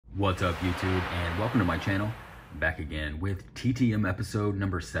What's up, YouTube, and welcome to my channel. I'm back again with TTM episode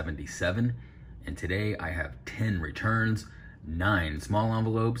number 77, and today I have 10 returns, 9 small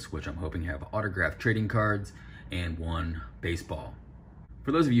envelopes, which I'm hoping have autographed trading cards, and 1 baseball.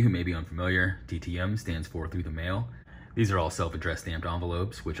 For those of you who may be unfamiliar, TTM stands for Through the Mail. These are all self-addressed stamped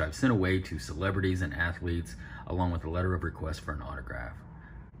envelopes, which I've sent away to celebrities and athletes, along with a letter of request for an autograph.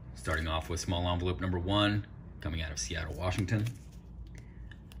 Starting off with small envelope number 1, coming out of Seattle, Washington.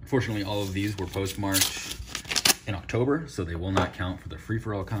 Unfortunately, all of these were postmarked in October, so they will not count for the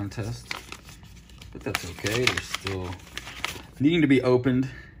free-for-all contest. But that's okay, they're still needing to be opened.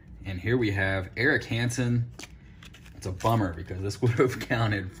 And here we have ERIK HANSON. It's a bummer because this would have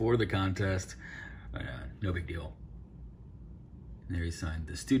counted for the contest. No big deal. And there he signed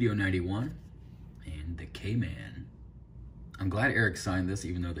the Studio 91 and the K-Man. I'm glad ERIK signed this,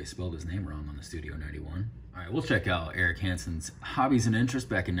 even though they spelled his name wrong on the Studio 91. All right, we'll check out ERIK HANSON's hobbies and interests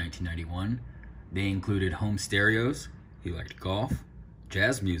back in 1991. They included home stereos, he liked golf,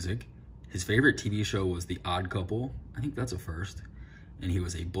 jazz music, his favorite TV show was The Odd Couple, I think that's a first, and he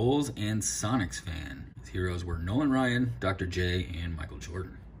was a Bulls and Sonics fan. His heroes were Nolan Ryan, Dr. J, and Michael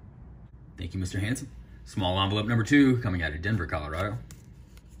Jordan. Thank you, Mr. HANSON. Small envelope number 2, coming out of Denver, Colorado.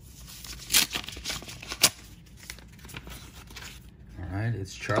 All right,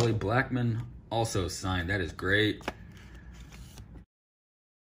 it's Charlie Blackmon, also signed. That is great.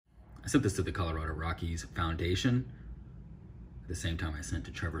 I sent this to the Colorado Rockies Foundation. At the same time I sent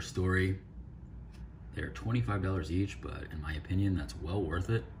to Trevor Story. They're $25 each, but in my opinion, that's well worth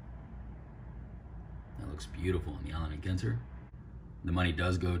it. That looks beautiful on the Allen & Ginter. The money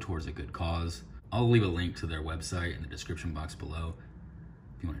does go towards a good cause. I'll leave a link to their website in the description box below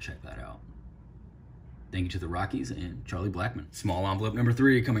if you want to check that out. Thank you to the Rockies and Charlie Blackmon. Small envelope number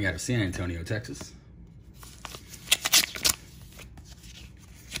 3, coming out of San Antonio, Texas.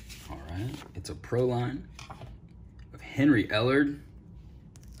 All right, it's a pro line of Henry ELLARD.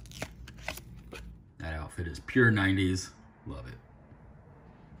 That outfit is pure 90s, love it.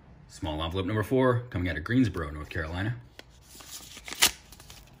 Small envelope number 4, coming out of Greensboro, North Carolina.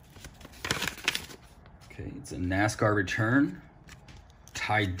 Okay, it's a NASCAR return,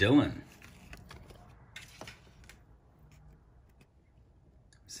 DILLON.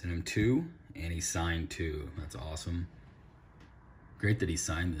 Sent him 2, and he signed 2. That's awesome. Great that he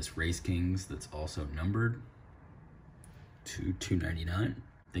signed this Race Kings that's also numbered to $2.99.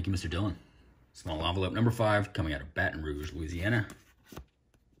 Thank you, Mr. Dillon. Small envelope number 5, coming out of Baton Rouge, Louisiana.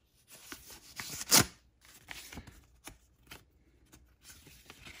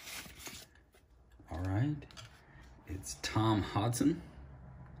 All right, it's Tom Hodson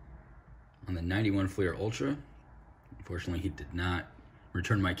on the 91 Fleer Ultra. Unfortunately, he did not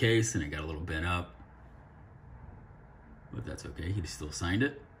return my case and it got a little bent up, but that's okay, he still signed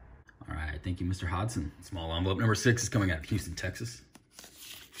it. All right, thank you, Mr. Hodson. Small envelope number 6 is coming out of Houston, Texas.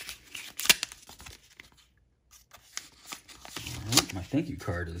 All right, my thank you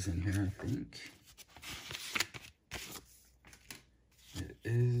card is in here, I think. It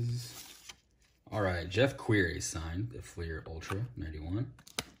is. All right, Jeff Query signed the Fleer Ultra 91.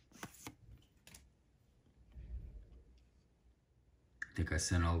 I think I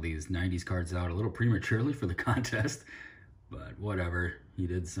sent all these 90s cards out a little prematurely for the contest, but whatever. He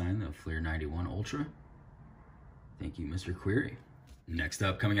did sign the Fleer 91 Ultra. Thank you, Mr. Query. Next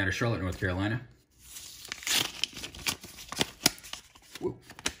up, coming out of Charlotte, North Carolina. Whoa.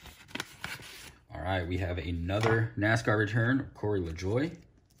 All right, we have another NASCAR return, Corey LaJoie.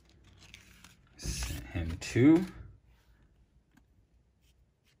 Sent him 2.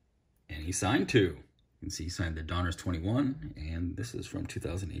 And he signed 2. You can see he signed the Donners 21, and this is from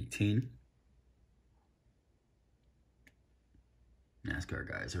 2018. NASCAR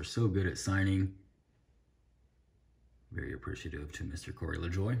guys are so good at signing. Very appreciative to Mr. Corey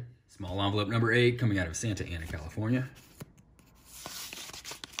LaJoie. Small envelope number 8, coming out of Santa Ana, California.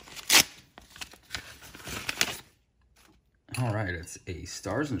 All right, it's a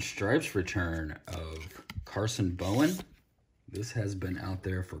Stars and Stripes return of Carson Bowen. This has been out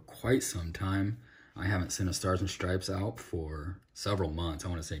there for quite some time. I haven't sent a Stars and Stripes out for several months. I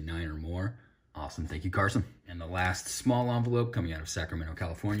want to say 9 or more. Awesome, thank you, Carson. And the last small envelope coming out of Sacramento,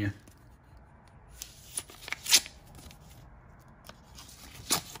 California.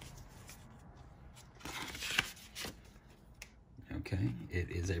 Okay, it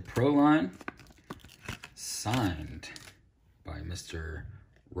is a pro line signed by Mr.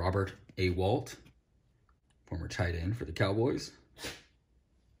 Robert A. Walt, former tight end for the Cowboys.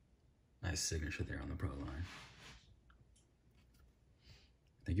 Nice signature there on the pro line.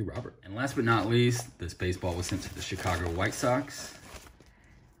 Thank you, Robert. And last but not least, this baseball was sent to the Chicago White Sox.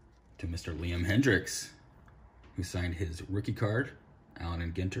 to Mr. Liam Hendriks, who signed his rookie card, Allen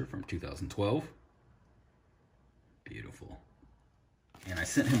and Ginter from 2012. Beautiful. And I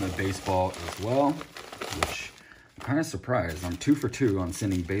sent him a baseball as well, which I'm kind of surprised. I'm 2 for 2 on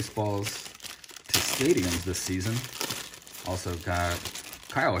sending baseballs to stadiums this season. Also got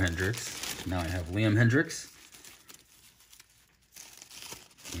Kyle Hendricks. Now I have Liam Hendriks.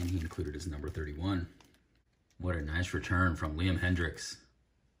 And he included his number 31. What a nice return from Liam Hendriks.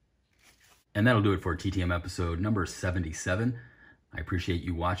 And that'll do it for TTM episode number 77. I appreciate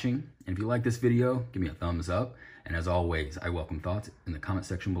you watching. And if you like this video, give me a thumbs up. And as always, I welcome thoughts in the comment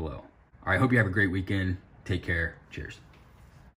section below. All right, hope you have a great weekend. Take care. Cheers.